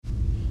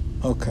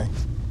Okay.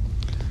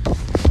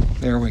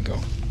 There we go.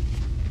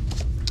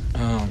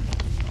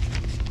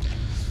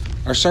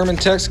 Our sermon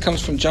text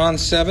comes from John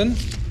 7,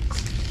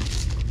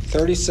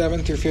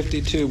 37 through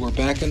 52. We're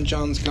back in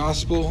John's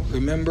Gospel.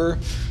 Remember,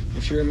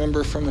 if you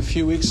remember from a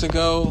few weeks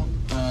ago,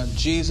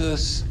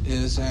 Jesus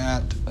is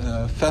at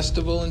a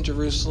festival in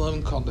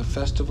Jerusalem called the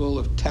Festival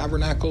of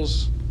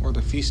Tabernacles, or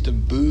the Feast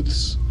of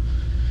Booths.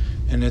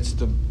 And it's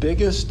the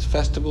biggest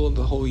festival of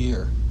the whole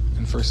year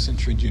in first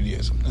century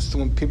Judaism. That's the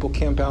one people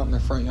camp out in their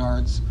front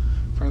yards,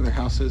 in front of their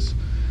houses.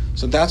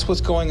 So that's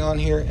what's going on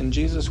here. And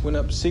Jesus went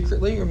up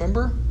secretly,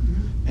 remember?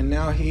 Mm-hmm. And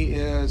now he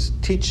is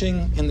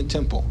teaching in the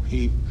temple.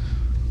 He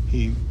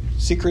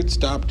secret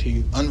stopped.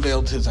 He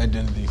unveiled his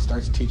identity. He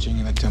starts teaching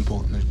in the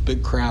temple. And there's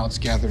big crowds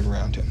gathered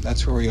around him.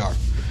 That's where we are.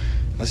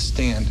 Let's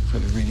stand for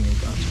the reading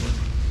of God's word.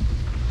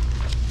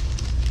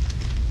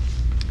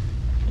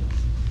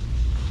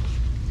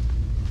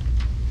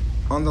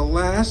 On the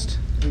last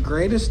and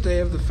greatest day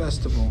of the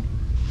festival,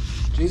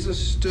 Jesus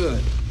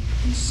stood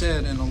and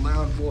said in a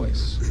loud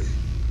voice,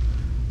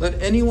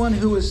 "Let anyone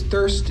who is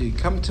thirsty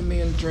come to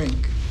me and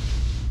drink.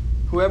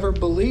 Whoever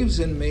believes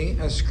in me,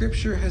 as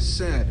Scripture has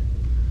said,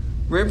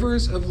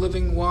 rivers of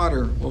living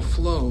water will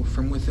flow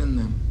from within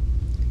them."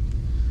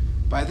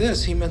 By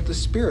this he meant the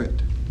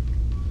Spirit,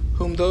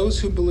 whom those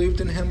who believed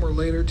in him were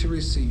later to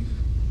receive.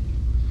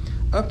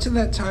 Up to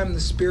that time the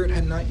Spirit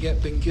had not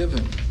yet been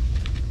given,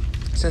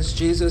 since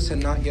Jesus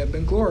had not yet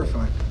been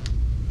glorified.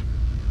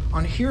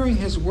 On hearing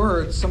his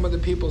words, some of the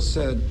people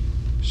said,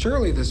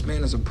 "Surely this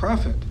man is a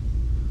prophet."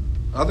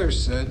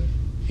 Others said,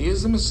 "He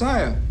is the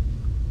Messiah."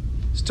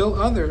 Still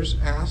others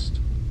asked,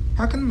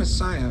 "How can the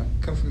Messiah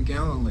come from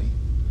Galilee?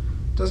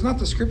 Does not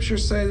the Scripture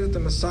say that the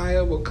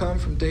Messiah will come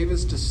from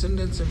David's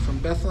descendants and from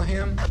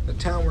Bethlehem, the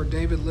town where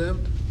David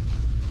lived?"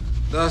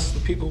 Thus the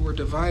people were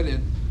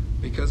divided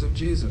because of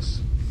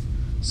Jesus.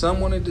 Some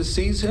wanted to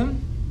seize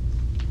him,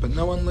 but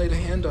no one laid a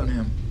hand on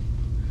him.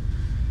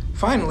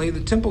 Finally, the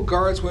temple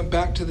guards went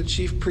back to the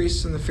chief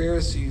priests and the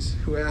Pharisees,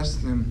 who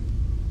asked them,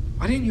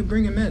 "Why didn't you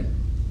bring him in?"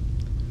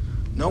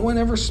 "No one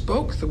ever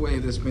spoke the way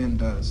this man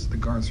does," the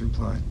guards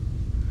replied.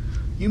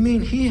 "You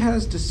mean he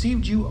has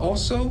deceived you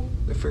also?"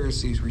 the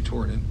Pharisees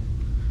retorted.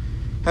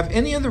 "Have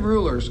any of the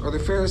rulers or the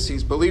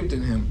Pharisees believed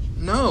in him?"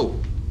 "No,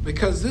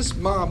 because this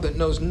mob that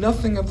knows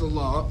nothing of the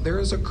law, there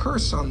is a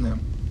curse on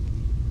them."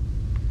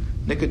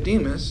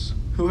 Nicodemus,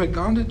 who had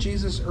gone to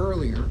Jesus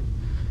earlier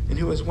and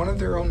who was one of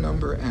their own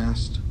number,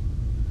 asked,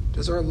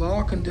 "Does our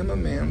law condemn a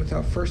man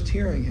without first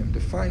hearing him to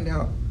find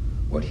out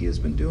what he has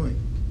been doing?"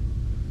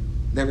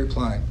 They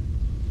replied,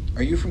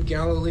 "Are you from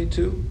Galilee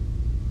too?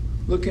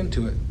 Look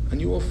into it, and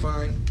you will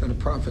find that a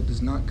prophet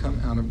does not come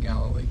out of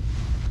Galilee."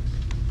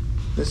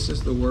 This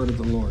is the word of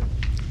the Lord.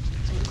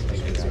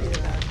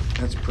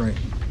 Let's pray.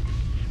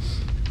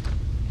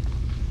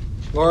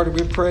 Lord,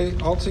 we pray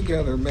all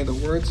together, may the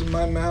words of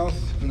my mouth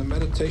and the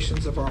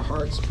meditations of our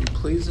hearts be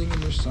pleasing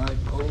in your sight,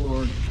 O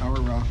Lord, our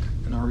rock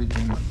and our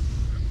Redeemer.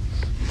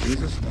 In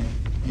Jesus' name,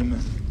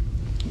 amen.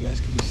 You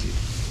guys can be seated.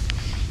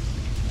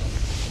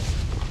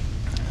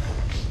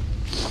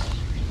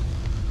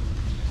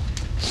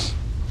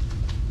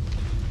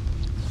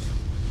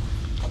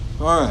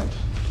 All right,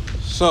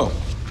 so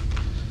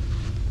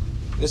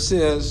this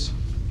is,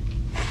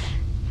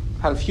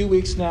 had a few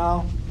weeks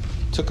now,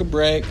 took a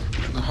break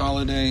for the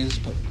holidays,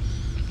 but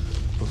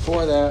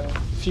before that, a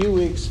few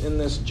weeks in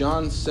this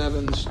John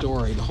 7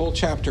 story. The whole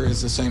chapter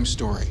is the same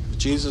story.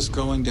 Jesus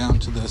going down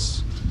to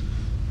this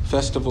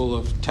Festival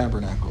of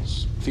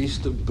Tabernacles,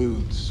 Feast of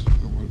Booths,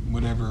 or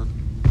whatever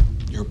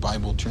your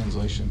Bible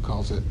translation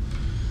calls it.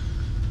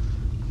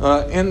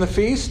 In the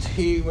feast,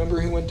 he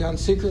went down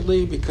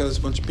secretly because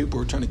a bunch of people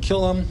were trying to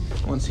kill him.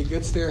 Once he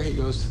gets there, he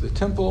goes to the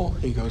temple,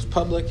 he goes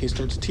public, he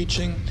starts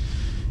teaching.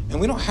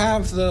 And we don't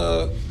have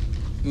the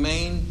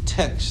main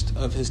text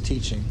of his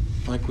teaching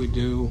like we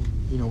do,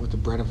 with the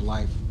Bread of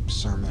Life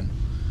sermon.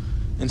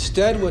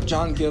 Instead, what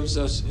John gives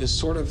us is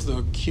sort of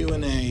the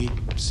Q&A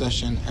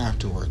session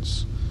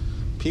afterwards.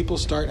 People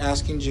start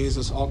asking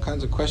Jesus all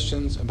kinds of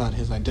questions about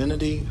his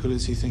identity. Who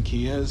does he think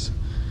he is?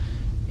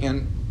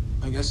 And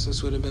I guess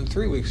this would have been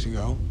 3 weeks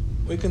ago.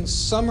 We can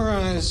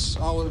summarize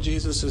all of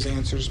Jesus'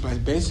 answers by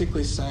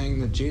basically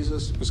saying that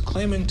Jesus was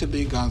claiming to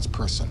be God's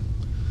person.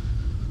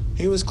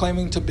 He was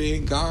claiming to be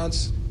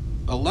God's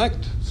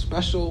elect,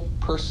 special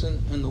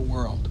person in the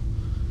world.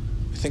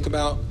 We think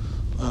about,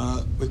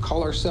 we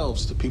call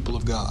ourselves the people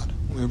of God.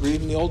 When we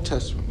read in the Old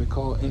Testament, we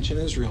call ancient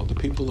Israel the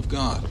people of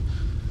God.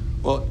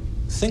 Well,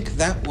 think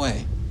that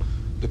way,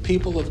 the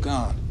people of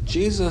God.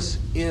 Jesus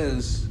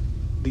is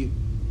the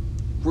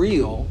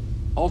real,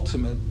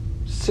 ultimate,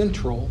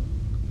 central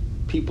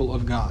people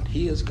of God.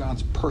 He is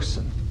God's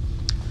person.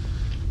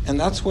 And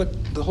that's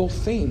what the whole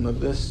theme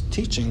of this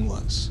teaching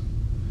was.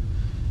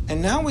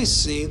 And now we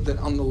see that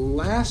on the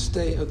last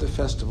day of the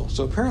festival,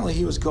 so apparently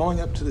he was going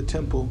up to the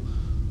temple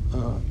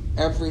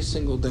every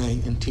single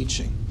day and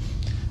teaching.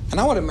 And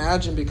I would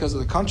imagine because of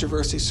the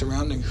controversy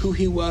surrounding who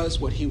he was,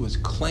 what he was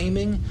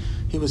claiming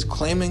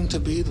to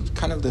be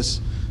kind of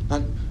this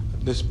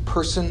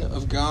person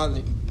of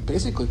God,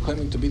 basically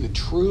claiming to be the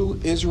true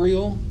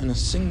Israel in a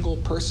single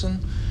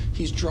person,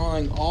 he's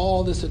drawing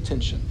all this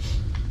attention.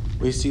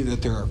 We see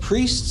that there are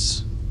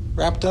priests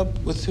wrapped up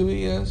with who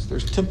he is.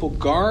 There's temple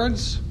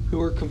guards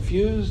who are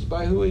confused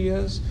by who he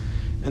is.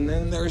 And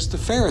then there's the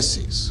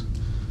Pharisees.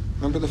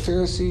 Remember, the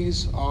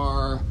Pharisees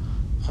are,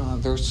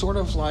 they're sort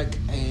of like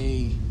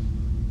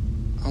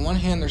on one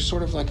hand, they're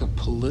sort of like a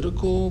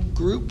political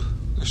group.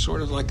 They're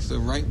sort of like the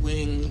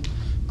right-wing,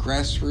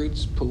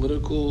 grassroots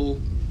political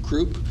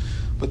group.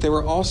 But they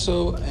were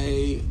also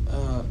a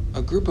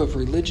group of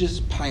religious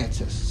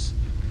pietists.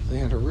 They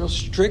had a real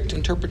strict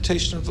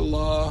interpretation of the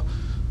law.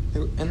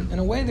 And in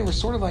a way, they were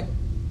sort of like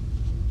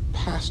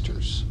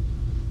pastors.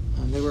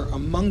 They were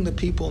among the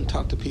people and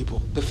taught the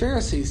people. The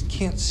Pharisees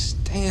can't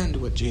stand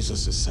what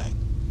Jesus is saying.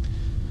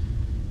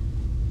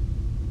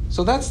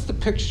 So that's the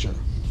picture.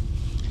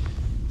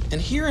 And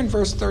here in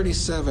verse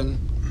 37,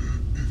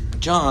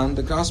 John,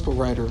 the gospel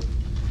writer,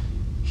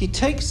 he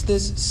takes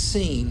this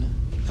scene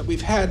that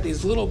we've had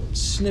these little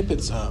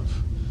snippets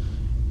of,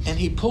 and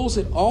he pulls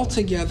it all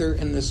together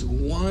in this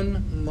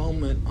one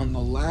moment on the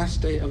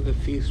last day of the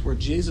feast where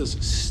Jesus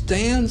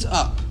stands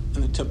up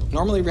in the temple.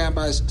 Normally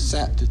rabbis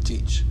sat to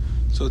teach.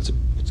 So it's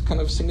kind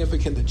of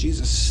significant that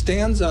Jesus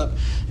stands up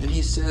and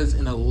he says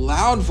in a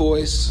loud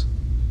voice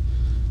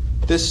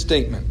this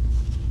statement: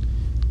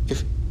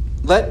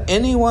 "Let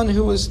anyone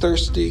who is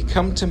thirsty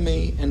come to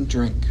me and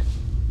drink.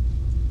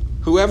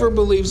 Whoever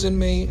believes in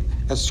me,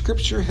 as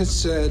Scripture has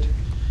said,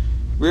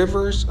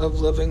 rivers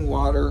of living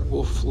water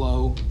will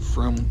flow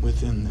from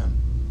within them."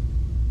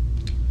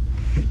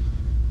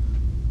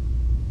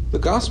 The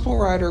gospel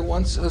writer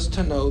wants us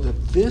to know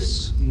that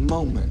this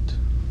moment,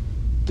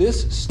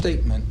 this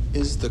statement,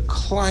 is the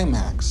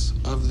climax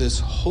of this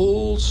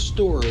whole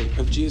story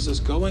of Jesus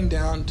going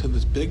down to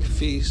this big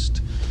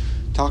feast,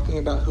 talking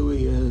about who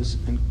he is,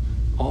 and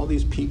all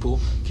these people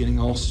getting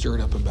all stirred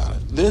up about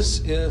it. This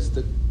is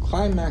the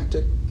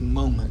climactic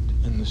moment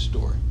in the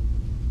story.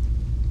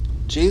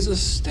 Jesus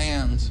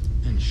stands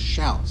and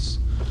shouts,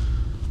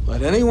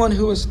 "Let anyone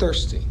who is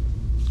thirsty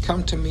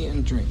come to me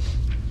and drink.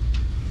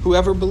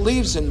 Whoever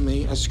believes in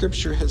me, as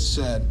Scripture has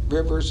said,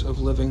 rivers of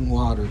living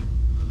water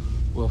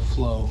will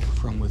flow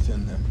from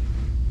within them."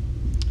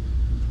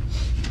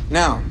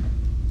 Now,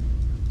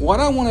 what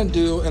I want to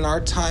do in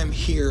our time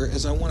here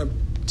is I want to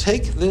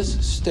take this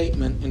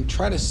statement and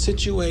try to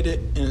situate it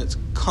in its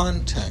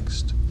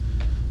context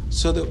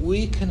so that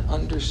we can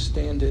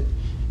understand it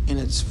in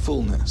its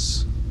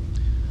fullness.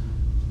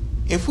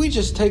 If we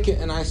just take it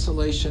in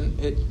isolation,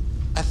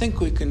 I think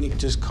we can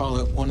just call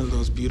it one of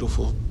those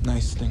beautiful,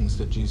 nice things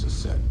that Jesus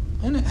said.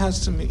 And it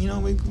has to be,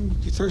 we're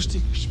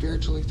thirsty,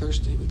 spiritually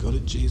thirsty, we go to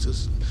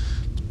Jesus.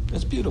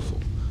 It's beautiful.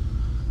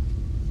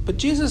 But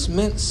Jesus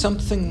meant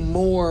something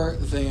more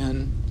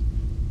than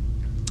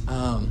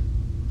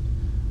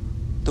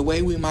the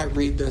way we might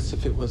read this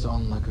if it was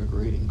on like a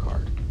greeting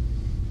card.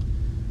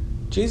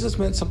 Jesus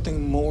meant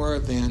something more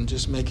than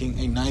just making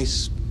a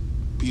nice,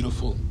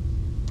 beautiful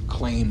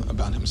claim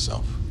about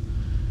himself.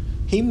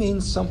 He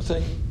means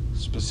something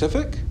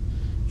specific,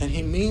 and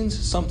he means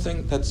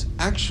something that's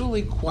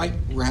actually quite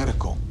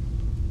radical.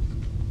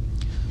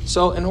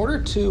 So in order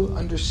to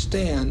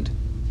understand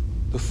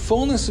the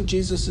fullness of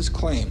Jesus'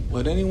 claim,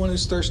 "Let anyone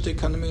who's thirsty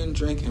come to me and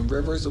drink, and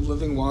rivers of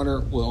living water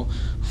will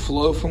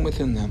flow from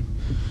within them,"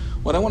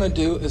 what I want to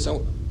do is,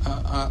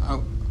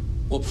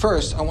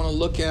 first I want to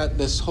look at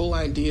this whole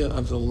idea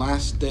of the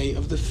last day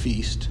of the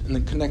feast and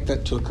then connect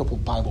that to a couple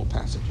Bible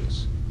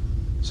passages.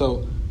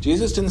 So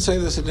Jesus didn't say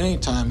this at any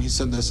time. He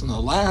said this on the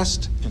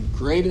last and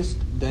greatest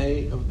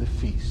day of the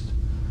feast.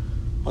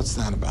 What's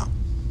that about?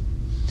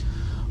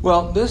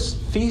 Well, this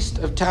Feast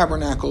of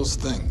Tabernacles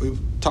thing, we've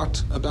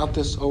talked about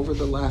this over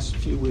the last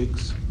few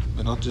weeks,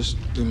 but I'll just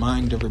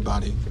remind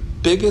everybody.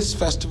 Biggest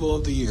festival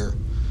of the year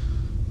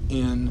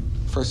in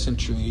first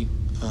century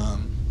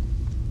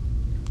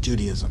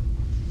Judaism.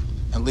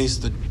 At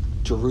least the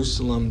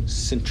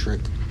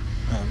Jerusalem-centric.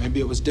 Maybe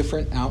it was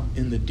different out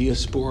in the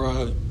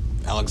diaspora,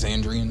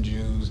 Alexandrian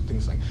Jews,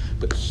 things like that.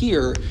 But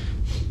here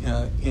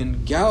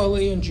in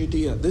Galilee and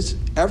Judea,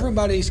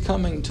 everybody's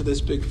coming to this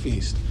big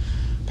feast.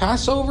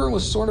 Passover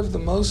was sort of the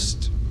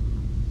most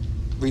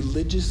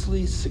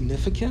religiously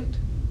significant,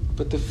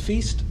 but the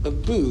Feast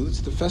of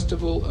Booths, the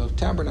Festival of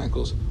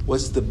Tabernacles,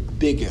 was the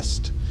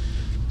biggest.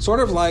 Sort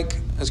of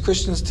like, as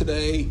Christians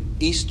today,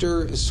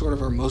 Easter is sort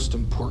of our most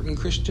important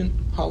Christian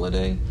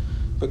holiday,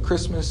 but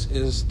Christmas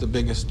is the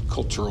biggest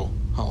cultural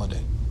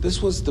holiday.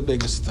 This was the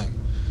biggest thing.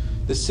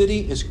 The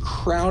city is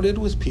crowded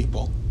with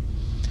people.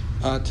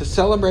 To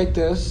celebrate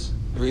this,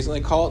 the reason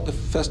they call it the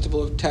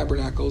Festival of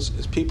Tabernacles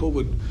is people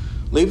would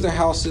leave their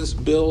houses,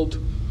 build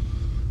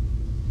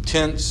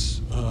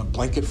tents,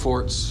 blanket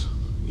forts,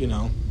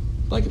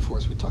 blanket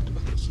forts, we talked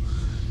about this,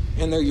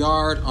 in their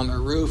yard, on their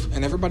roof,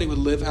 and everybody would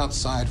live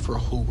outside for a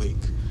whole week.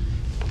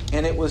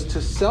 And it was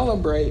to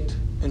celebrate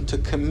and to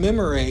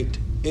commemorate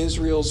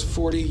Israel's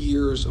 40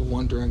 years of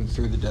wandering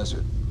through the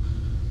desert.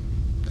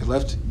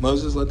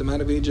 Moses led them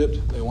out of Egypt.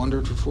 They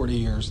wandered for 40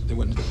 years. They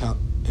went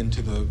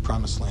into the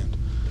promised land.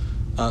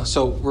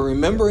 So we're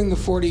remembering the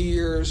 40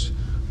 years.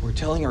 We're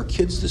telling our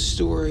kids the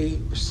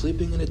story. We're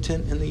sleeping in a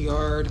tent in the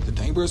yard. The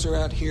neighbors are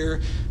out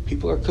here.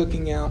 People are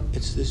cooking out.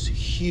 It's this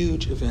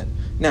huge event.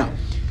 Now,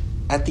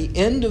 at the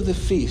end of the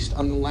feast,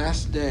 on the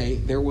last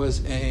day, there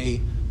was a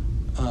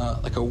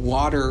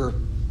water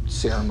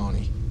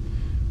ceremony.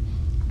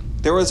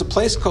 There was a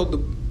place called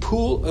the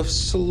Pool of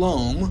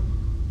Siloam,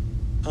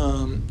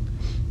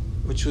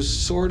 which was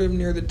sort of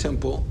near the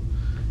temple.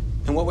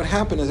 And what would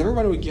happen is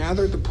everybody would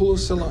gather at the Pool of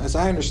Siloam, as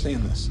I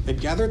understand this. They'd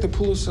gather at the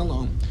Pool of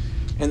Siloam,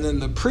 and then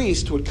the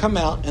priest would come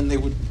out and they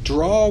would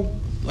draw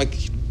like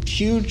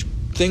huge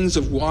things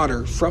of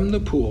water from the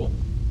pool,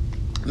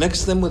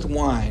 mix them with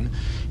wine,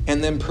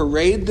 and then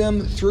parade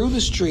them through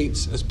the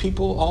streets as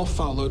people all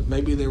followed.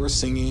 Maybe they were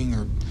singing,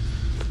 or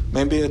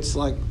maybe it's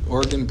like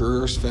Oregon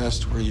Brewers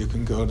Fest where you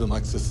can go to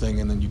like the thing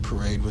and then you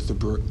parade with the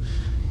brewer.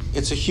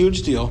 It's a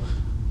huge deal.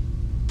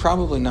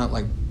 Probably not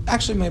like,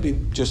 actually maybe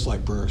just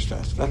like Brewers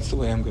Fest. That's the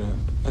way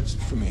that's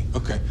for me.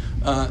 Okay.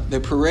 They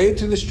parade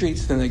through the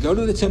streets, then they go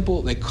to the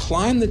temple, they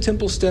climb the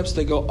temple steps,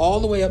 they go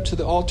all the way up to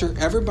the altar,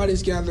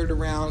 everybody's gathered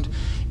around,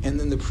 and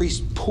then the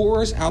priest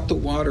pours out the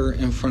water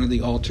in front of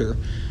the altar,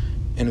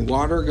 and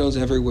water goes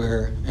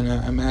everywhere, and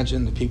I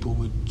imagine the people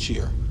would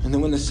cheer. And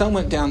then when the sun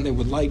went down, they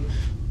would light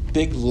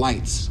big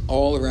lights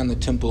all around the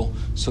temple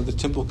so the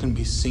temple can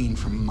be seen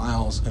from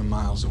miles and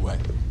miles away.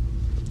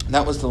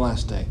 That was the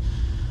last day.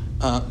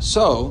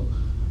 So,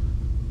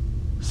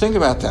 think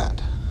about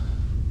that.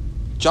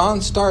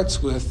 John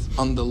starts with,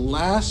 on the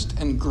last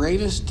and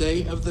greatest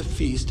day of the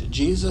feast,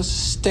 Jesus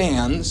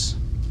stands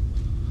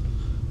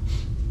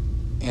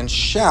and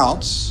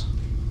shouts,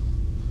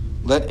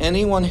 "Let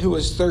anyone who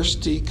is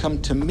thirsty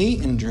come to me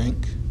and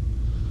drink.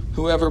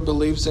 Whoever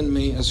believes in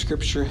me, as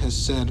Scripture has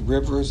said,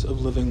 rivers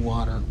of living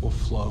water will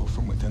flow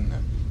from within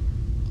them."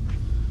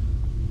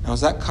 Now,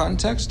 is that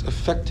context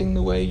affecting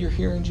the way you're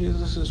hearing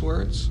Jesus'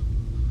 words?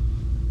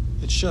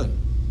 It should.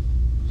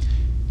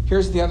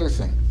 Here's the other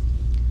thing.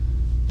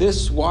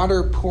 This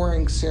water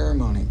pouring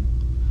ceremony,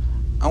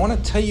 I want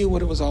to tell you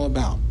what it was all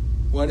about,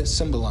 what it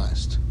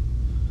symbolized,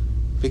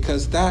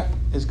 because that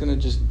is going to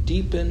just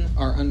deepen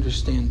our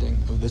understanding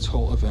of this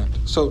whole event.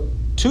 So,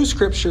 2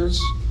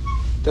 scriptures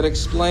that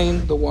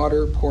explain the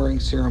water pouring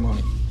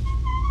ceremony.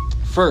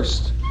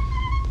 First,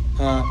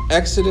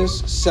 Exodus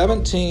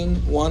 17,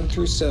 1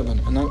 through 7.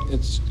 And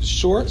it's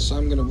short, so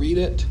I'm going to read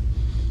it.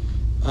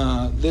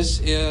 This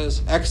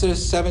is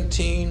Exodus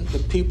 17. The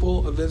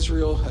people of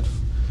Israel had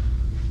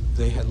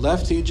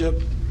left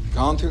Egypt,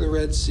 gone through the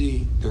Red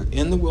Sea. They're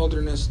in the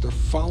wilderness. They're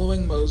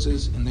following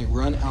Moses, and they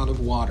run out of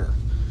water.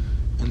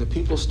 And the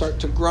people start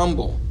to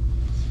grumble.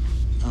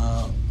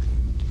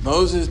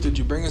 Moses, did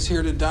you bring us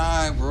here to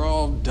die? We're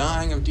all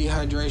dying of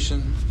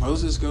dehydration.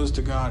 Moses goes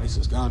to God. He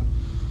says, God,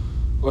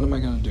 what am I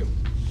going to do?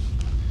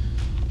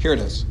 Here it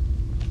is.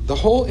 The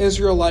whole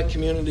Israelite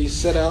community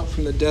set out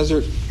from the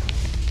desert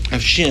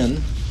of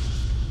Shin,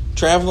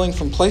 traveling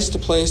from place to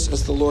place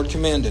as the Lord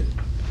commanded.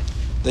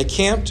 They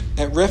camped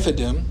at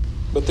Rephidim,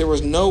 but there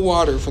was no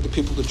water for the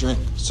people to drink.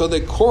 So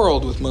they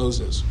quarreled with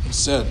Moses and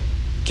said,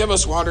 "Give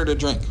us water to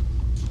drink."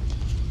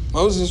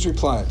 Moses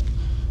replied,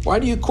 "Why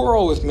do you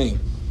quarrel with me?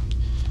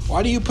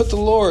 Why do you put the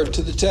Lord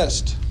to the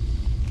test?"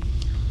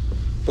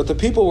 But the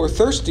people were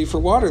thirsty for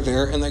water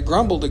there, and they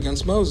grumbled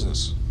against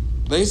Moses.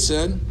 They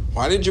said,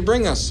 "Why did you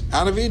bring us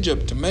out of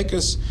Egypt to make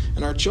us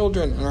and our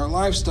children and our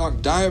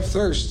livestock die of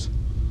thirst?"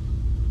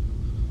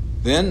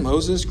 Then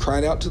Moses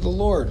cried out to the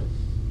Lord,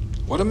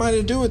 "What am I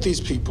to do with these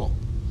people?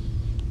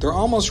 They're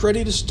almost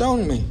ready to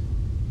stone me."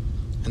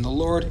 And the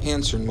Lord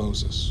answered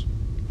Moses,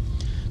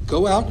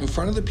 "Go out in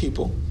front of the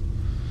people,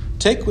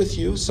 take with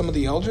you some of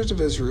the elders of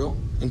Israel,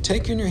 and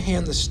take in your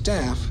hand the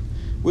staff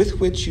with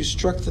which you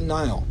struck the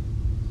Nile,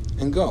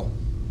 and go.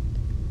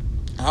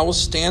 I will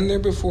stand there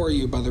before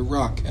you by the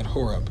rock at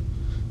Horeb.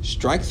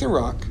 Strike the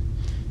rock,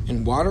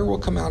 and water will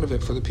come out of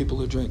it for the people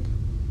to drink."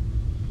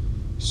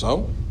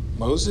 So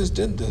Moses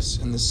did this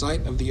in the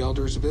sight of the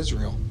elders of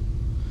Israel.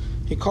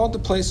 He called the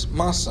place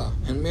Massah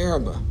and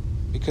Meribah,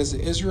 because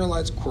the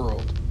Israelites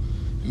quarreled,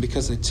 and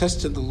because they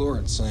tested the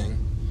Lord, saying,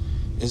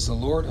 "Is the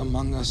Lord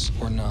among us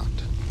or not?"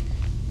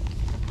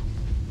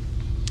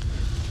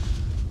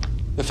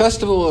 The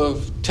Festival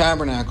of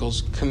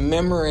Tabernacles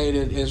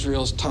commemorated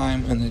Israel's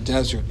time in the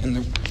desert, and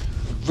the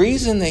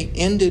reason they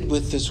ended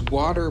with this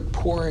water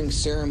pouring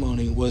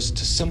ceremony was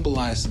to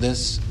symbolize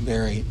this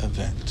very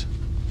event.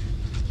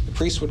 The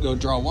priests would go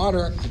draw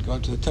water, they'd go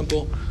up to the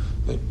temple,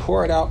 they'd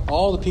pour it out,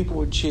 all the people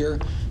would cheer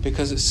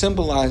because it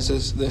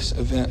symbolizes this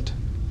event.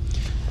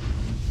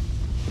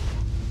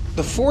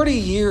 The 40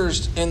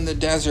 years in the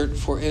desert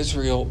for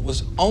Israel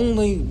was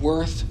only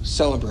worth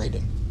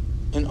celebrating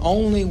and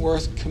only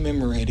worth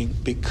commemorating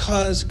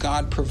because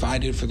God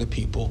provided for the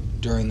people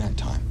during that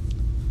time.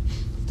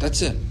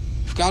 That's it.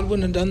 If God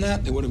wouldn't have done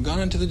that, they would have gone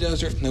into the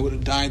desert and they would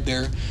have died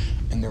there,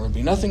 and there would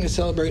be nothing to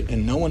celebrate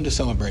and no one to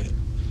celebrate it.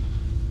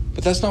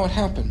 But that's not what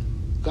happened.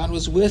 God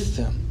was with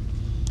them.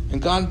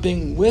 And God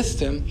being with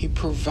them, He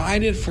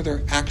provided for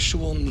their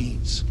actual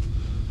needs.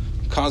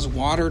 He caused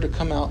water to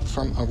come out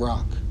from a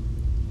rock.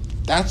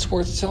 That's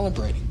worth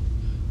celebrating.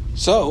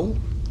 So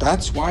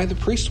that's why the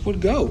priest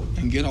would go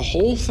and get a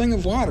whole thing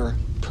of water,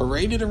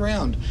 parade it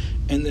around,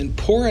 and then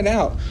pour it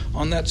out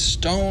on that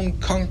stone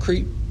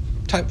concrete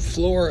type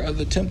floor of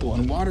the temple,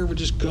 and water would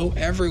just go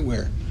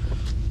everywhere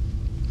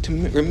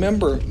to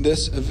remember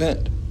this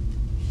event.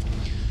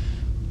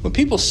 When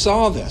people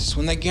saw this,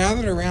 when they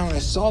gathered around and they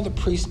saw the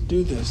priest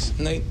do this,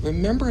 and they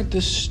remembered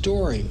this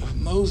story of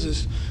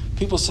Moses,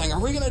 people saying,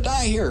 "Are we going to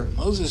die here?"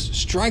 Moses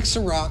strikes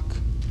a rock.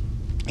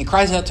 He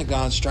cries out to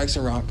God, strikes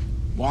a rock,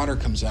 water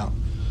comes out.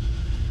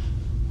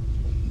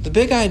 The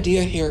big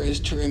idea here is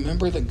to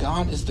remember that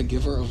God is the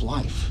giver of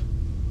life.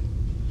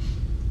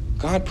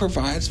 God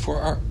provides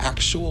for our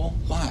actual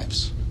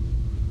lives.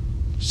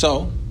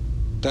 So,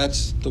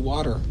 that's the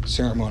water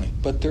ceremony.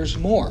 But there's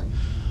more.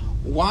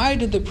 Why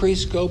did the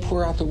priest go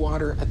pour out the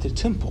water at the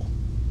temple?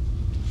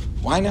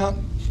 Why not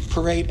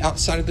parade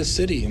outside of the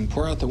city and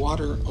pour out the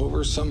water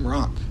over some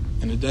rock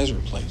in a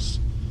desert place?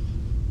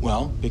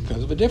 Well,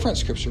 because of a different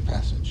scripture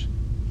passage,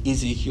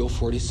 Ezekiel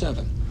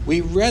 47. We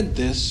read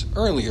this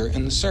earlier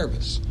in the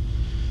service.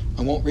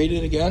 I won't read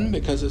it again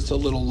because it's a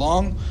little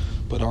long,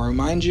 but I'll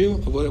remind you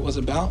of what it was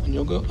about, and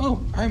you'll go,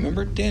 "Oh, I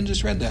remember, Dan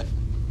just read that."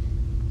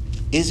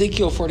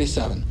 Ezekiel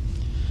 47.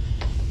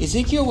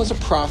 Ezekiel was a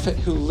prophet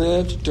who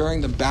lived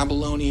during the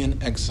Babylonian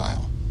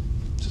exile.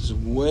 This is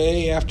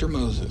way after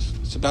Moses.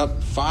 It's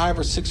about 500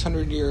 or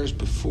 600 years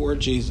before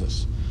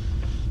Jesus.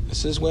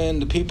 This is when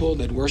the people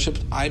that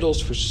worshipped idols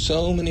for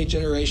so many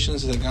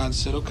generations that God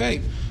said,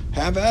 "Okay,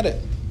 have at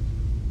it."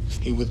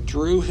 He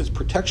withdrew his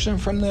protection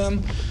from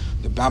them.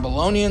 The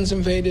Babylonians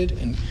invaded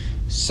and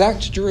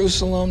sacked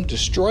Jerusalem,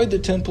 destroyed the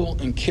temple,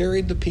 and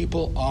carried the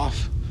people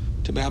off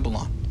to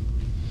Babylon.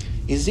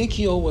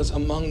 Ezekiel was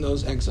among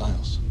those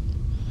exiles.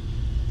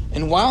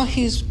 And while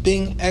he's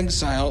being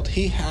exiled,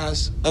 he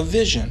has a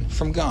vision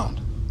from God.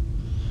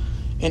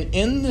 And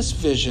in this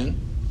vision,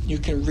 you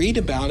can read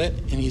about it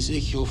in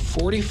Ezekiel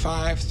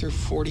 45 through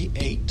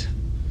 48.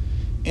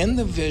 In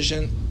the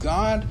vision,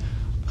 God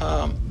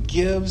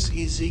gives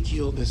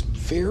Ezekiel this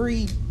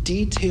very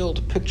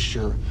detailed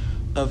picture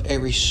of a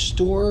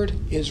restored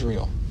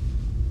Israel.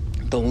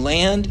 The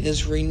land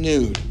is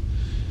renewed.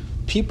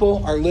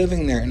 People are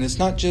living there, and it's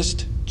not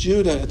just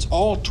Judah, it's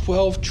all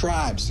 12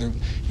 tribes.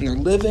 They're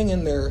living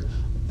in their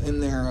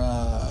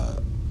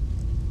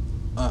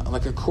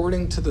like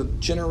according to the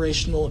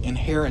generational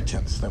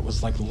inheritance that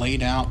was like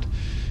laid out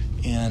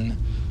in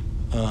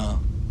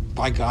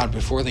by God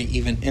before they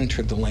even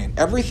entered the land.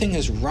 Everything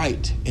is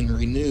right and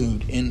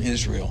renewed in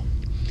Israel.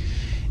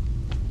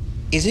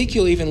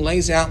 Ezekiel even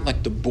lays out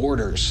like the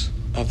borders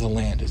of the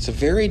land. It's a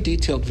very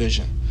detailed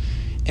vision.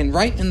 And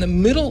right in the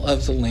middle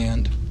of the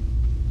land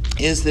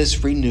is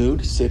this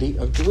renewed city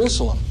of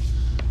Jerusalem.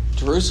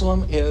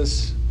 Jerusalem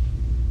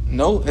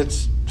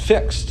it's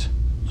fixed.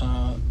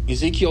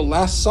 Ezekiel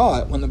last saw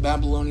it when the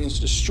Babylonians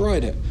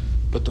destroyed it.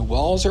 But the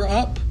walls are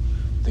up,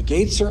 the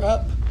gates are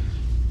up,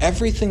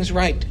 everything's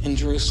right in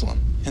Jerusalem.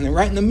 And then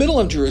right in the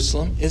middle of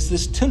Jerusalem is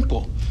this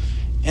temple.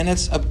 And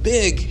it's a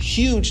big,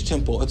 huge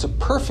temple. It's a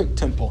perfect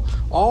temple.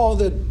 All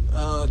the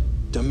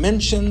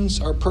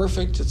dimensions are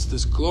perfect. It's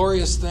this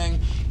glorious thing.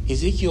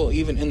 Ezekiel,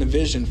 even in the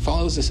vision,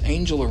 follows this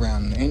angel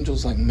around. And the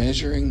angel's like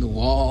measuring the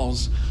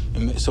walls.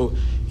 And so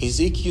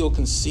Ezekiel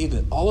can see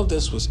that all of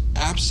this was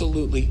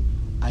absolutely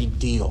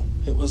ideal.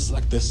 It was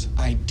like this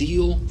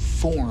ideal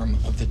form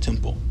of the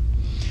temple.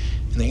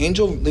 And the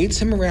angel leads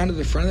him around to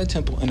the front of the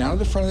temple. And out of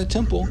the front of the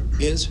temple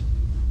is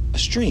a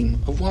stream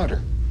of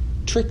water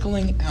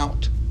trickling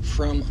out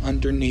from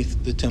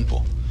underneath the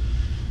temple.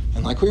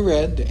 And like we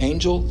read, the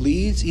angel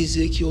leads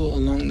Ezekiel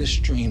along the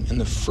stream, and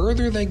the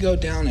further they go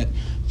down it,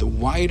 the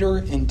wider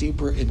and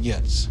deeper it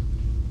gets.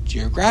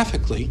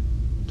 Geographically,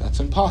 that's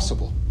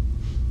impossible.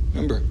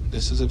 Remember,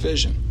 this is a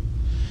vision.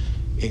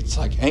 It's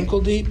like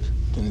ankle deep,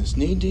 then it's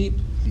knee deep,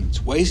 and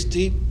it's waist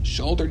deep,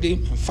 shoulder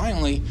deep, and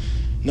finally,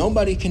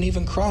 nobody can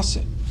even cross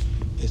it.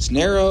 It's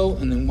narrow,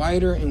 and then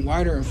wider,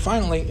 and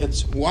finally,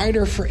 it's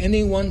wider for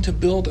anyone to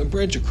build a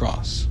bridge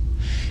across.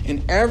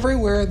 And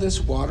everywhere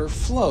this water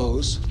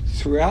flows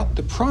throughout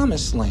the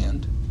promised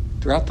land,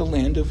 throughout the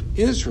land of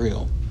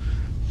Israel,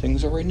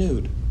 things are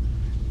renewed.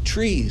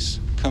 Trees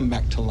come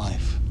back to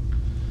life.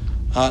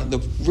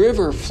 The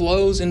river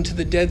flows into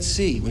the Dead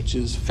Sea, which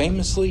is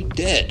famously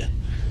dead.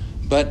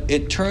 But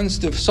it turns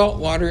the salt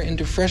water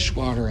into fresh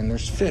water, and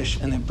there's fish,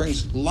 and it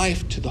brings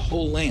life to the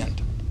whole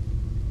land.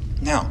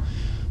 Now,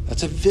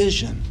 that's a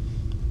vision.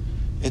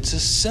 It's a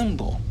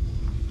symbol.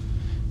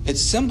 It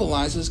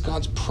symbolizes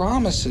God's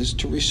promises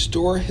to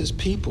restore his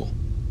people.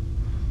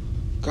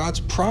 God's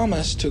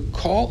promise to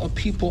call a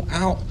people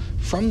out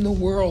from the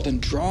world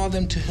and draw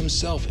them to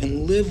himself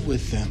and live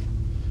with them.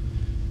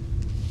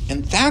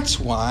 And that's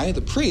why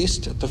the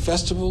priest at the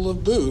Festival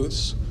of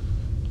Booths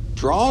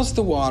draws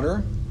the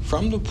water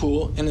from the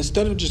pool, and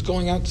instead of just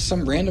going out to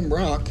some random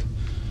rock,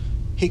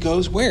 he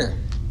goes where?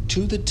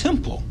 To the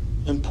temple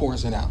and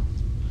pours it out.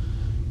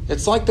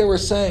 It's like they were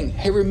saying,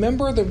 hey,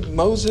 remember the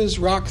Moses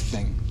rock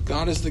thing?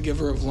 God is the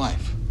giver of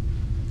life.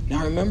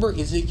 Now remember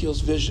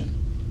Ezekiel's vision.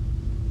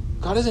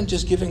 God isn't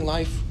just giving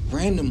life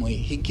randomly.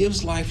 He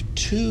gives life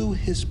to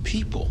his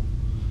people.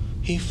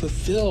 He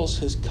fulfills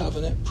his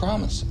covenant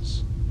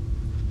promises.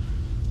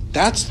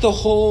 That's the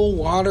whole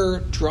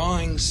water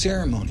drawing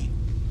ceremony.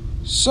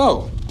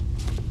 So,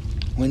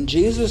 when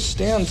Jesus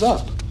stands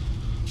up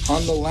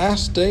on the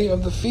last day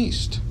of the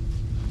feast,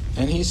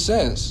 and he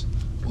says,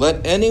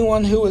 "Let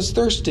anyone who is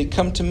thirsty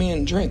come to me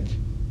and drink."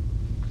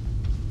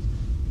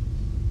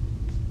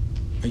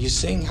 Are you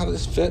seeing how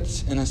this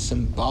fits in a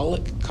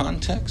symbolic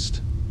context?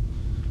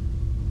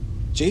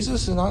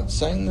 Jesus is not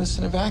saying this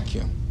in a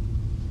vacuum.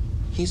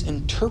 He's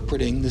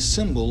interpreting the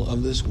symbol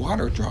of this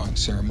water drawing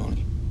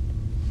ceremony.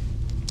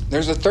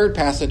 There's a third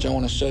passage I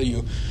want to show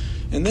you.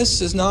 And this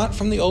is not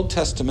from the Old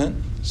Testament.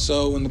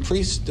 So when the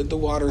priests did the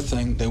water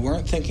thing, they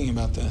weren't thinking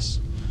about this.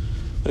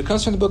 But it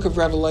comes from the book of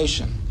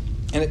Revelation.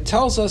 And it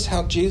tells us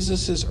how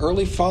Jesus'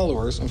 early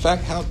followers, in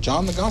fact, how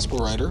John the Gospel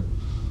writer,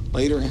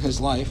 later in his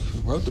life,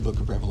 who wrote the book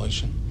of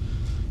Revelation,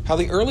 how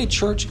the early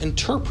church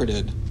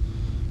interpreted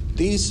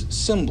these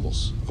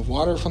symbols of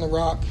water from the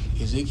rock,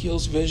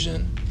 Ezekiel's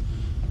vision,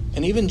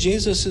 and even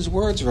Jesus'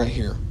 words right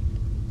here.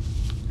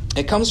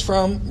 It comes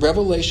from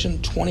Revelation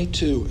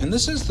 22, and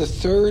this is the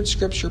third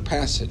scripture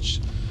passage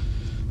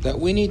that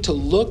we need to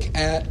look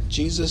at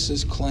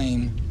Jesus'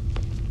 claim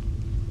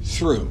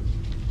through.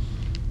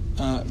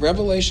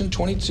 Revelation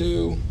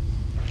 22,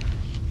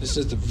 this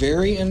is the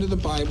very end of the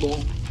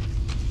Bible.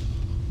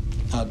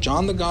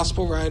 John the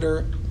Gospel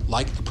writer,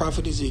 like the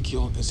prophet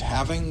Ezekiel, is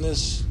having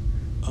this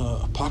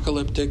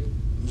apocalyptic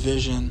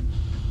vision.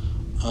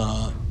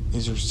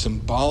 These are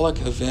symbolic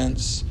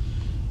events.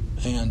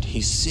 And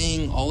he's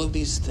seeing all of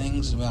these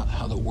things about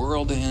how the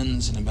world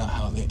ends and about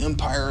how the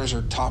empires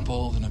are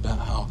toppled and about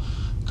how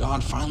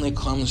God finally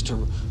comes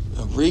to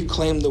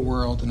reclaim the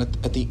world. And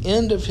at the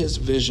end of his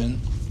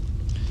vision,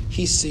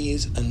 he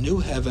sees a new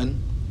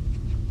heaven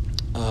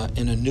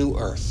and a new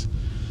earth.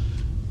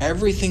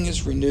 Everything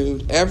is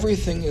renewed.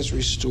 Everything is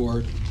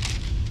restored.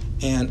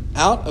 And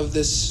out of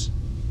this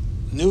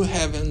new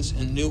heavens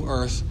and new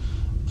earth,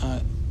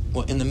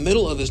 in the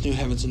middle of this new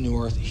heavens and new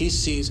earth, he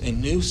sees a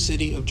new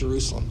city of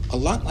Jerusalem, a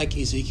lot like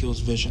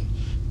Ezekiel's vision,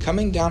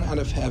 coming down out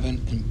of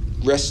heaven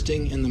and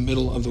resting in the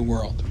middle of the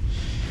world.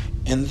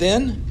 And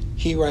then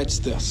he writes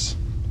this: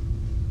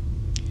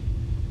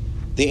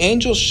 "The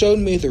angel showed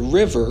me the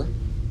river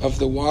of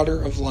the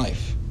water of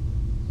life,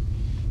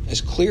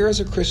 as clear as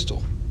a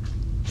crystal,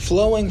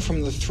 flowing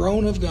from the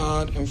throne of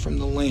God and from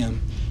the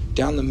Lamb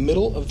down the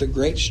middle of the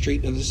great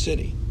street of the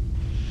city.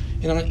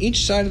 And on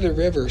each side of the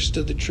river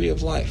stood the tree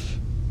of life,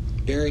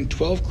 bearing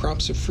 12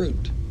 crops of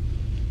fruit,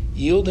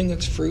 yielding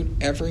its fruit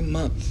every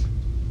month.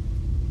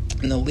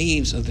 And the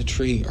leaves of the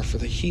tree are for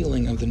the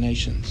healing of the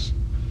nations.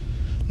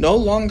 No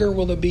longer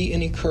will there be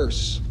any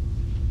curse.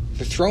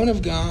 The throne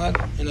of God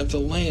and of the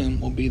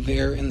Lamb will be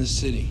there in the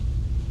city,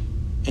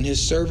 and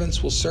his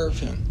servants will serve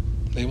him.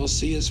 They will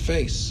see his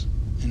face,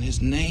 and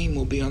his name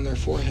will be on their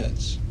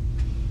foreheads.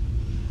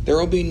 There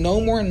will be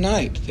no more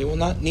night. They will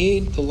not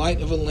need the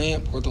light of a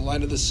lamp or the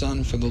light of the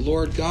sun, for the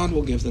Lord God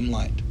will give them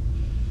light.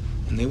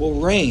 And they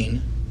will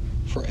reign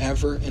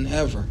forever and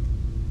ever."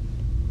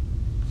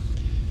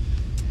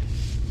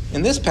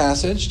 In this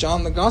passage,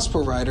 John the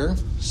Gospel writer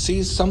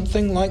sees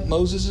something like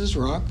Moses'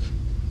 rock,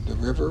 the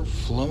river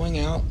flowing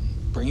out,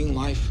 bringing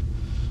life.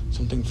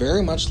 Something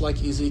very much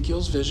like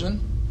Ezekiel's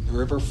vision, the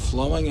river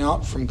flowing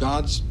out from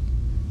God's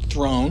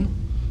throne.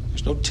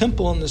 There's no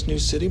temple in this new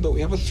city, but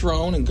we have a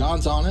throne and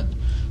God's on it,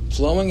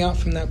 flowing out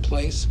from that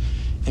place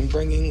and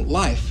bringing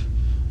life.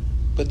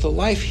 But the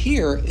life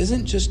here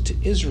isn't just to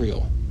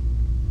Israel,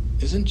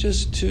 isn't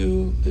just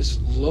to this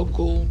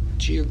local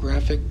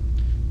geographic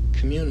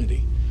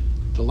community.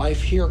 The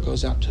life here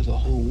goes out to the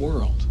whole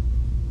world.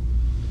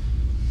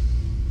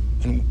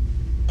 And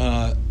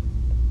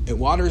it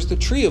waters the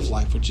tree of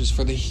life, which is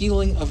for the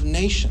healing of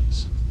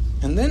nations.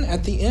 And then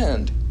at the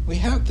end, we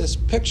have this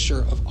picture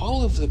of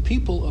all of the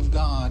people of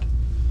God.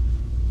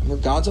 Where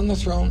God's on the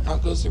throne,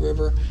 out goes the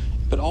river.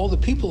 But all the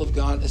people of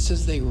God, it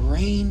says they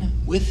reign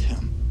with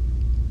him.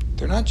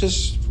 They're not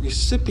just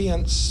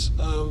recipients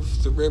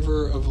of the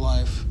river of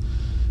life.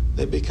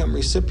 They become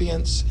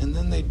recipients, and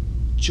then they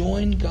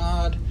join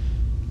God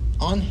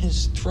on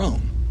his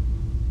throne,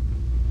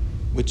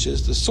 which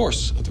is the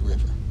source of the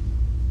river.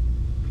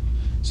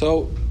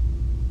 So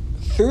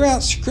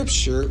throughout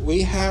Scripture,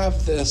 we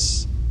have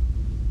this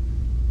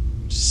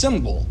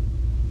symbol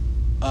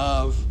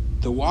of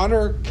the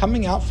water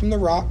coming out from the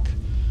rock,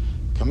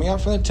 coming out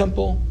from the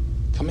temple,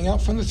 coming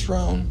out from the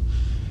throne,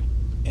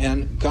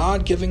 and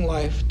God giving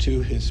life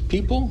to his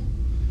people,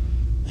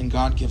 and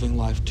God giving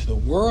life to the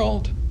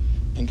world,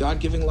 and God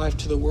giving life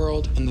to the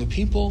world, and the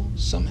people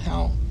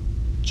somehow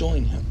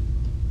join him.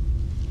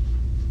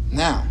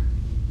 Now,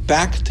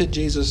 back to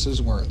Jesus'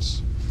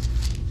 words.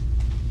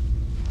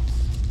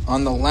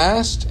 On the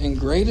last and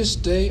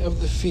greatest day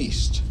of the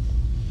feast,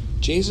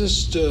 Jesus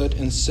stood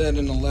and said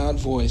in a loud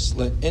voice,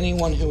 "Let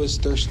anyone who is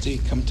thirsty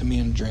come to me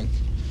and drink.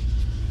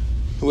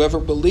 Whoever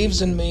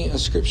believes in me,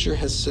 as Scripture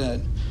has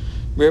said,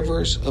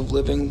 rivers of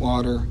living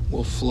water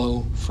will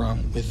flow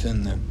from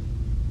within them."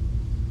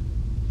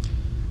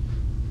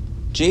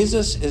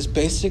 Jesus is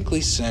basically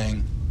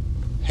saying,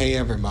 hey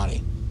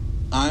everybody,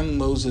 I'm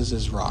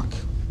Moses' rock.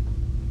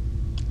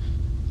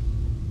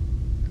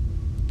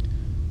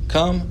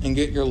 Come and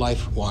get your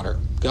life water.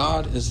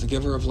 God is the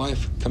giver of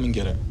life. Come and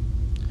get it.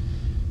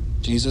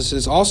 Jesus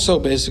is also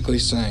basically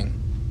saying,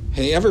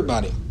 hey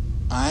everybody,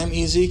 I'm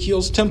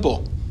Ezekiel's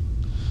temple.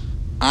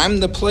 I'm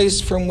the place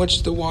from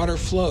which the water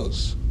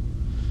flows.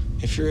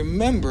 If you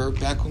remember,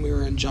 back when we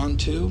were in John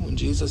 2, when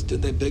Jesus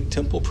did that big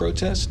temple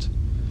protest,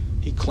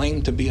 he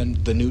claimed to be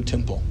the new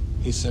temple.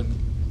 He said,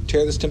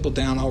 tear this temple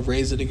down, I'll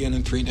raise it again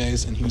in 3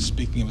 days, and he was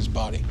speaking of his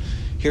body.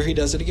 Here he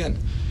does it again.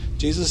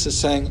 Jesus is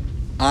saying,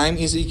 I'm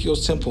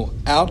Ezekiel's temple.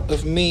 Out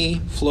of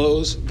me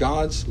flows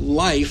God's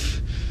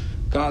life,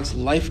 God's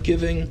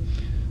life-giving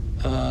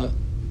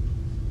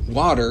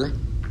water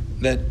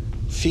that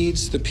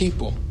feeds the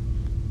people.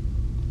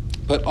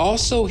 But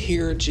also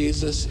here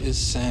Jesus is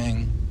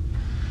saying,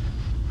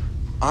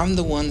 I'm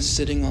the one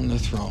sitting on the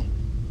throne,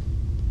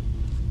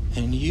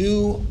 and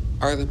you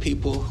are the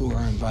people who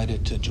are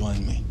invited to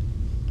join me.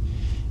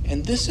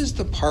 And this is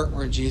the part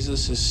where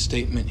Jesus'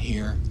 statement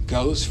here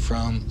goes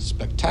from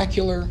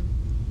spectacular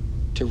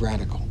to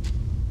radical.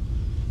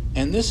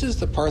 And this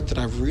is the part that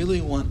I really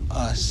want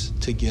us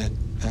to get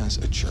as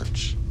a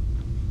church.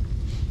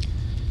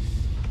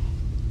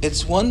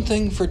 It's one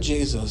thing for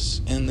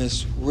Jesus in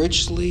this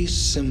richly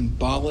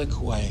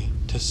symbolic way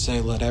to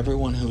say, let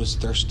everyone who is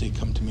thirsty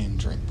come to me and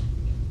drink.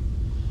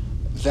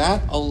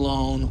 That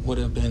alone would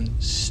have been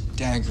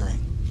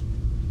staggering.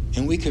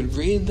 And we could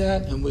read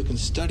that and we can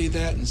study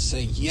that and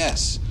say,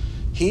 yes,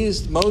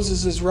 he's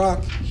Moses'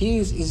 rock,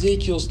 he's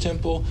Ezekiel's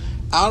temple,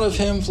 out of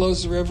him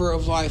flows the river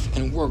of life,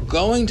 and we're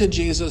going to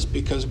Jesus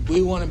because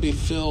we want to be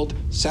filled,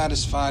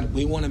 satisfied,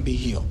 we want to be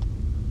healed.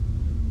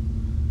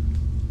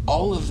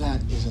 All of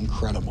that is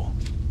incredible.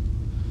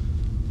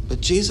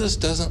 But Jesus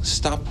doesn't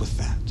stop with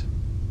that.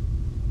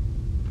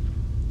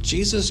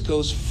 Jesus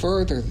goes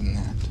further than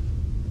that.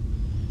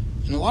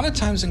 And a lot of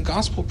times in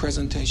gospel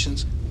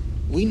presentations,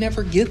 we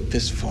never get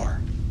this far.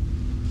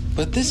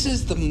 But this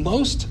is the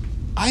most,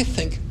 I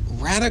think,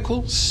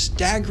 radical,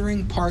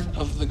 staggering part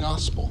of the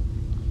gospel.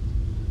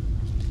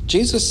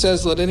 Jesus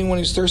says, let anyone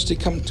who's thirsty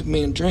come to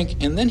me and drink.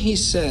 And then he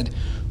said,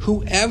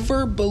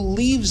 whoever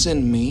believes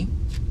in me,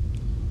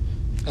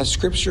 as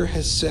Scripture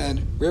has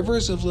said,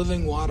 rivers of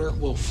living water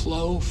will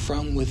flow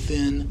from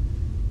within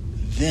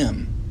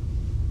them.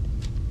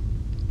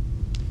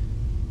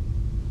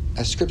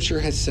 As Scripture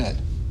has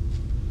said,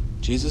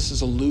 Jesus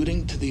is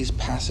alluding to these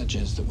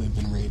passages that we've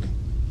been reading.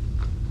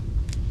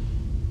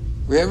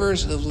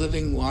 Rivers of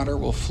living water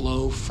will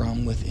flow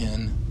from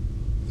within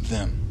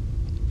them.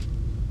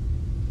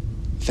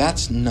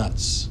 That's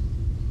nuts.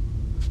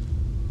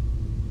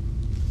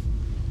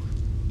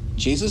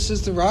 Jesus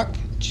is the rock.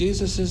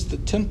 Jesus is the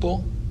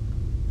temple.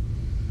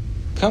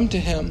 Come to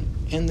him,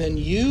 and then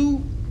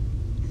you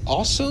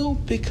also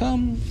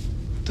become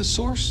the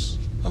source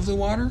of the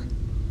water?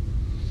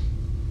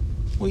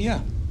 Well, yeah.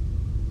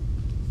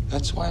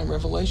 That's why in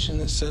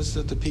Revelation it says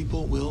that the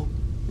people will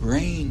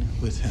reign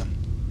with him,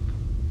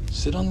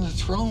 sit on the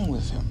throne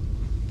with him.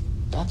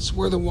 That's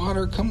where the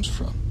water comes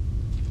from.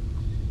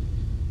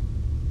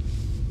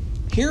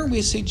 Here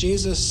we see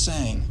Jesus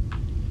saying,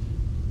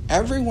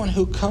 everyone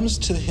who comes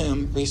to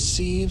him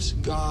receives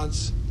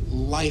God's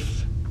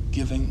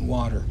life-giving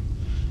water.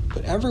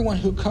 But everyone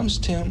who comes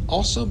to him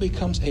also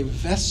becomes a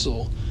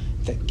vessel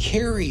that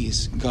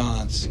carries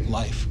God's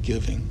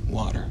life-giving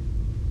water.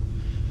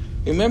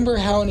 Remember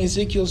how in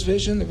Ezekiel's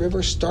vision the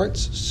river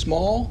starts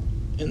small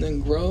and then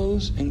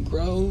grows and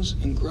grows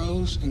and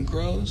grows and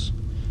grows?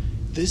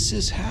 This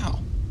is how.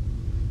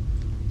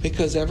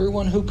 Because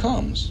everyone who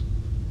comes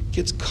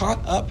gets caught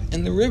up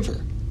in the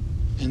river,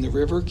 and the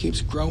river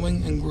keeps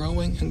growing and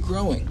growing and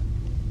growing.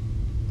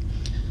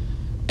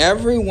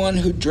 Everyone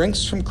who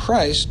drinks from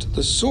Christ,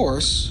 the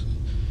source,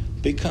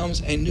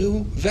 becomes a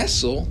new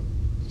vessel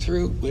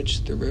through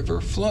which the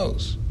river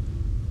flows,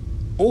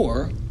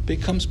 or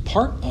becomes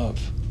part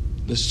of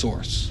the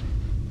source.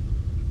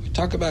 We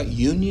talk about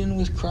union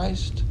with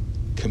Christ,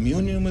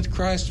 communion with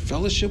Christ,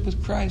 fellowship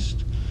with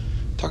Christ.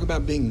 Talk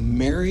about being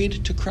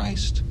married to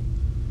Christ.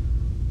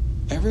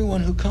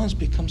 Everyone who comes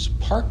becomes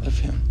part of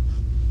him.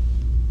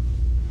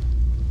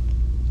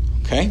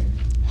 Okay,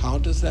 how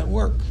does that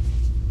work?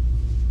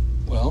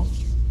 Well,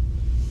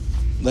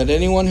 let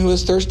anyone who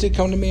is thirsty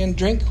come to me and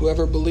drink.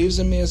 Whoever believes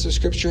in me, as the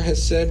Scripture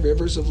has said,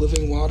 rivers of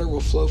living water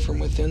will flow from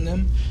within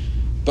them.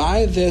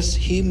 By this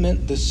he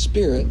meant the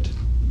Spirit,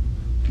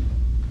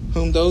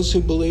 whom those who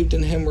believed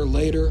in him were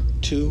later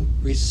to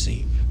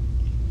receive.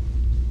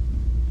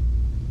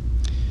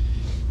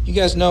 You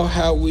guys know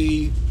how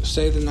we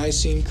say the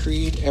Nicene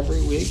Creed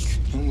every week,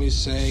 and we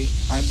say,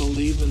 I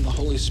believe in the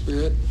Holy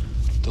Spirit,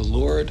 the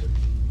Lord,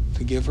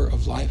 the giver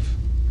of life.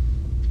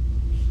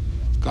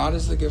 God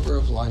is the giver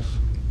of life,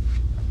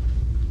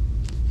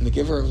 and the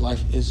giver of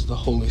life is the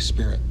Holy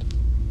Spirit.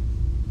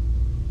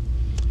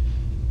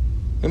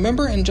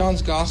 Remember, in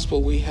John's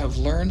Gospel, we have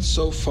learned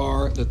so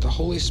far that the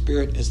Holy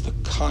Spirit is the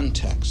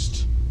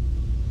context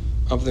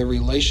of the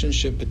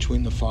relationship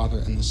between the Father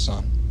and the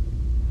Son.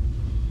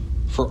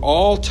 For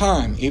all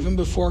time, even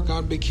before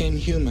God became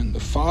human, the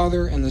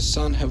Father and the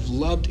Son have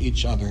loved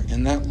each other,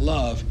 and that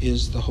love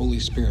is the Holy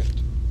Spirit.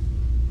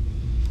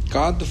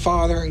 God the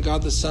Father and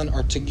God the Son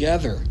are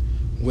together.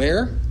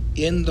 Where?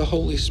 In the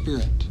Holy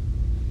Spirit.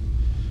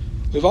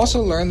 We've also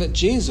learned that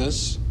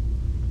Jesus,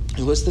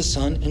 who is the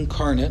Son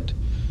incarnate,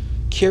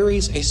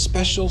 carries a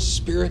special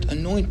Spirit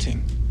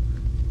anointing.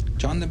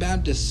 John the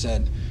Baptist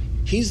said,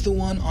 He's the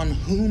one on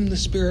whom the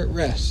Spirit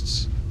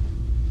rests.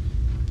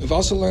 We've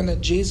also learned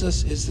that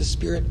Jesus is the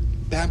Spirit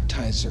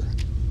baptizer.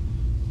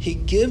 He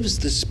gives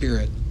the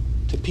Spirit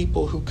to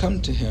people who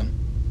come to Him.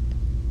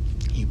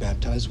 He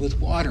baptized with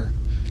water.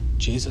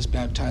 Jesus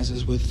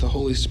baptizes with the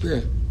Holy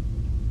Spirit.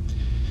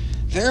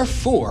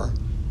 Therefore,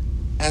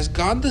 as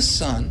God the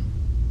Son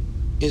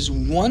is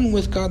one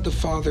with God the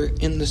Father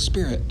in the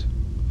Spirit,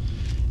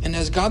 and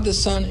as God the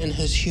Son in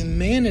His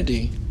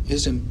humanity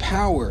is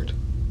empowered,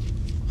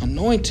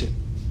 anointed,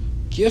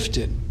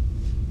 gifted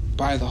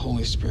by the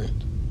Holy Spirit,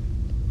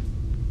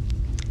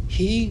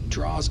 He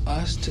draws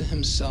us to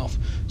Himself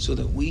so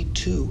that we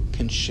too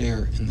can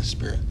share in the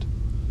Spirit.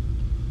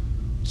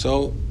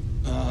 So,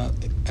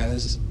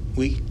 as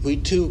we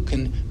too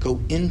can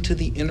go into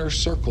the inner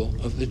circle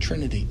of the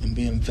Trinity and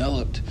be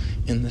enveloped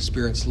in the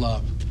Spirit's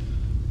love.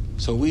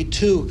 So we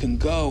too can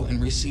go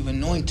and receive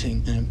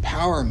anointing and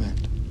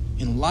empowerment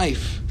in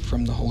life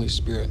from the Holy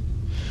Spirit.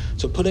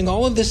 So putting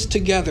all of this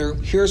together,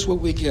 here's what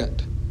we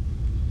get.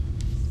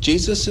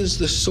 Jesus is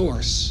the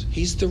source.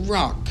 He's the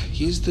rock.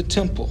 He's the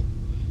temple.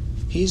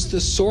 He's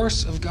the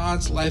source of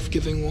God's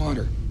life-giving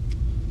water.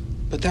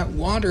 But that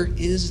water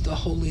is the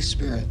Holy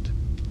Spirit.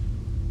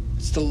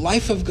 It's the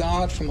life of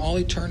God from all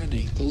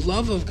eternity, the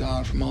love of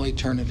God from all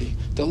eternity,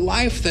 the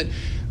life that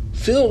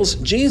fills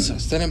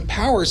Jesus, that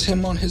empowers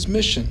Him on His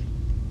mission.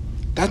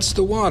 That's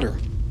the water.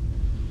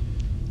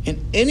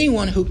 And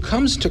anyone who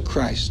comes to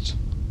Christ,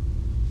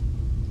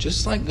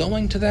 just like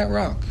going to that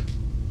rock,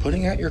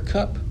 putting out your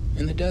cup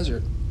in the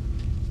desert,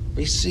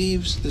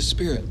 receives the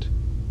Spirit.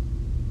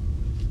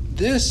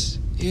 This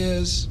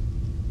is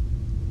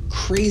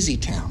crazy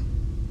town.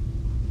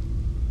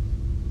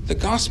 The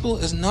gospel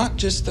is not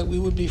just that we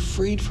would be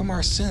freed from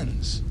our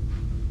sins.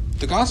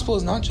 The gospel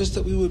is not just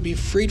that we would be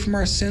freed from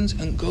our sins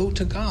and go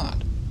to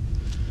God.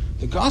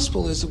 The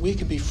gospel is that we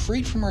can be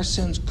freed from our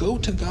sins, go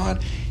to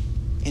God,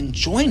 and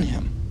join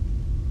Him,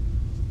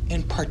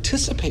 and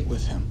participate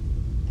with Him,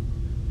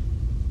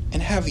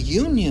 and have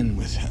union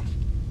with Him.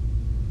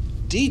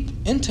 Deep,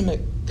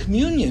 intimate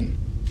communion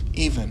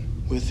even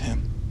with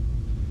Him.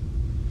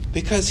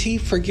 Because He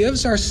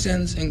forgives our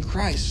sins in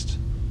Christ,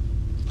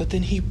 but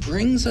then He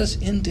brings us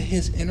into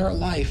His inner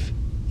life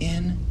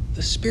in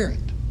the Spirit.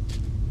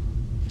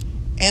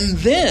 And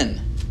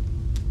then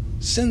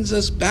sends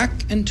us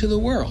back into the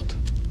world.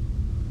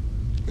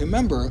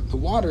 Remember, the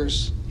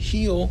waters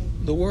heal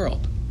the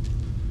world.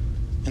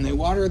 And they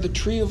water the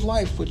tree of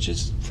life, which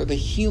is for the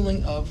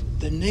healing of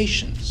the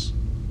nations.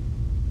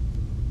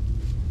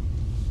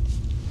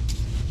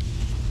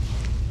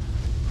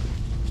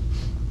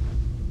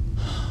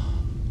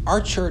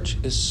 Our church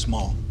is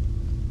small.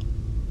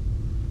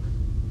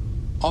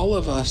 All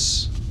of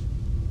us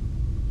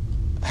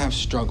have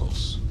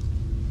struggles.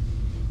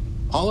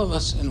 All of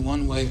us in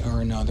one way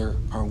or another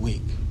are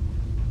weak.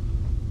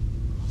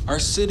 Our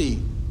city,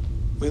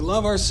 we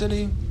love our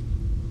city,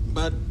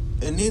 but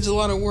it needs a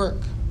lot of work.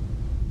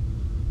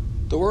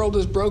 The world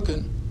is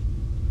broken.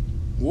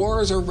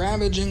 Wars are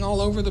ravaging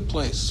all over the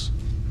place.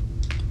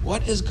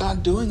 What is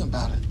God doing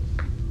about it?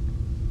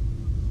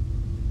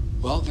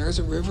 Well, there's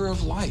a river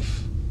of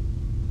life,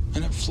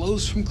 and it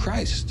flows from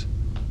Christ.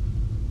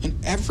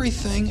 And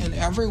everything and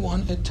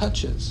everyone it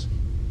touches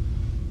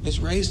is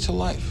raised to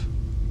life.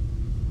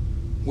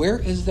 Where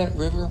is that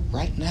river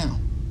right now?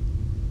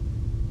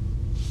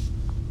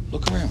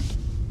 Look around.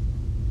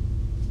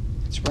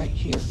 It's right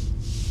here.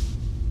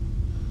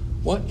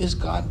 What is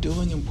God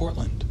doing in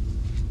Portland?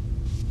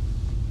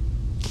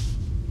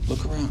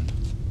 Look around.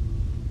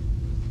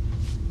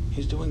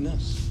 He's doing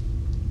this.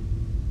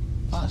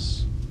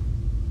 Us.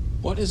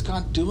 What is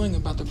God doing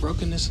about the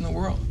brokenness in the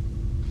world?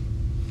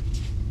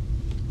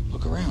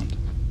 Look around.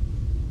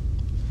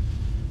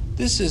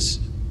 This is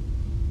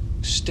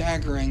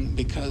staggering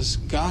because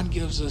God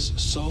gives us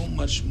so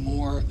much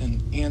more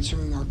than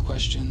answering our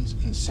questions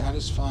and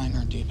satisfying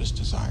our deepest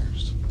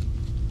desires.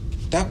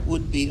 That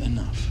would be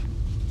enough.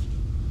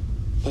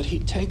 But He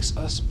takes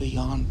us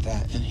beyond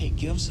that, and He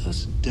gives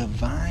us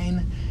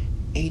divine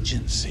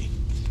agency.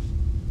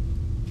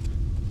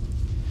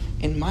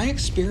 In my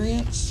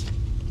experience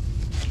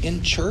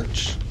in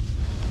church,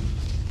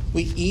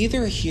 we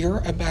either hear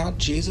about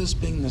Jesus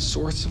being the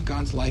source of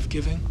God's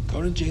life-giving,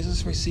 go to Jesus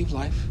and receive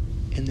life,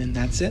 and then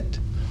that's it.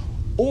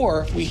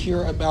 Or we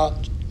hear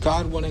about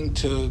God wanting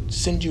to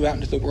send you out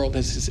into the world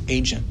as His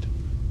agent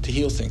to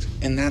heal things,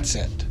 and that's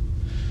it.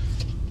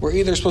 We're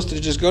either supposed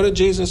to just go to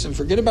Jesus and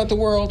forget about the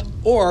world,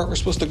 or we're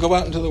supposed to go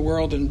out into the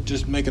world and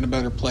just make it a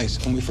better place,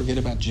 and we forget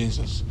about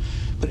Jesus.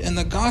 But in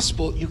the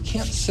gospel, you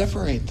can't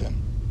separate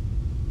them.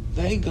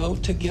 They go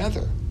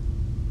together.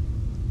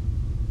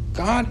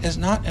 God is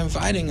not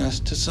inviting us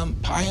to some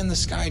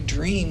pie-in-the-sky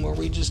dream where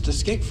we just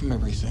escape from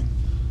everything.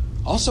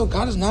 Also,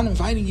 God is not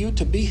inviting you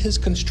to be his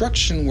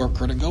construction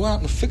worker, to go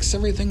out and fix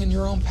everything in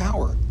your own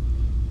power.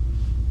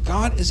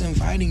 God is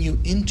inviting you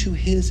into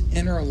his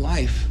inner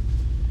life,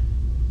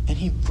 and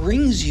he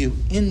brings you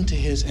into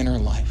his inner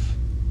life.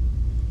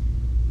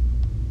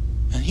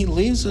 And he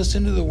leads us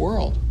into the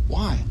world.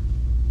 Why?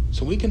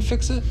 So we can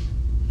fix it?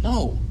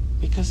 No,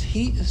 because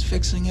he is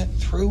fixing it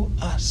through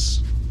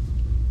us.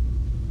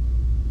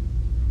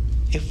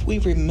 If we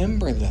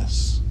remember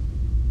this,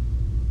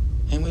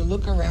 and we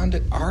look around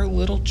at our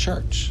little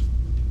church,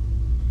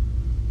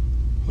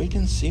 we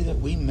can see that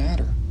we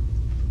matter.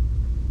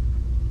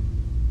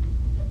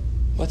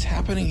 What's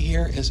happening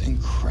here is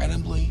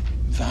incredibly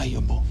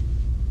valuable.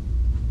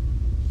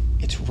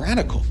 It's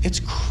radical. It's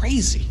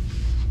crazy.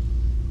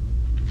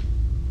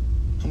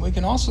 And we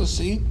can also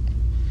see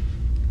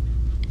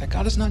that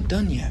God is not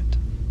done yet.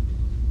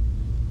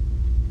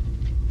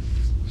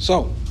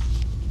 So,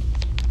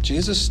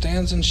 Jesus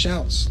stands and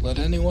shouts, "Let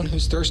anyone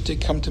who's thirsty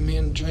come to me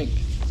and drink."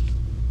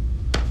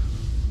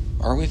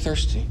 Are we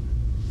thirsty?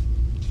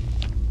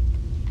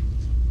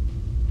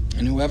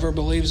 And whoever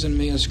believes in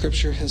me, as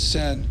Scripture has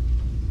said,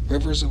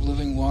 rivers of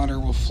living water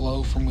will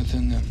flow from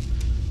within them.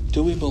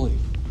 Do we believe?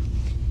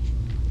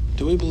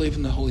 Do we believe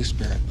in the Holy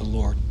Spirit, the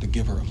Lord, the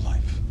giver of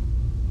life?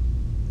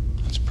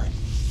 Let's pray.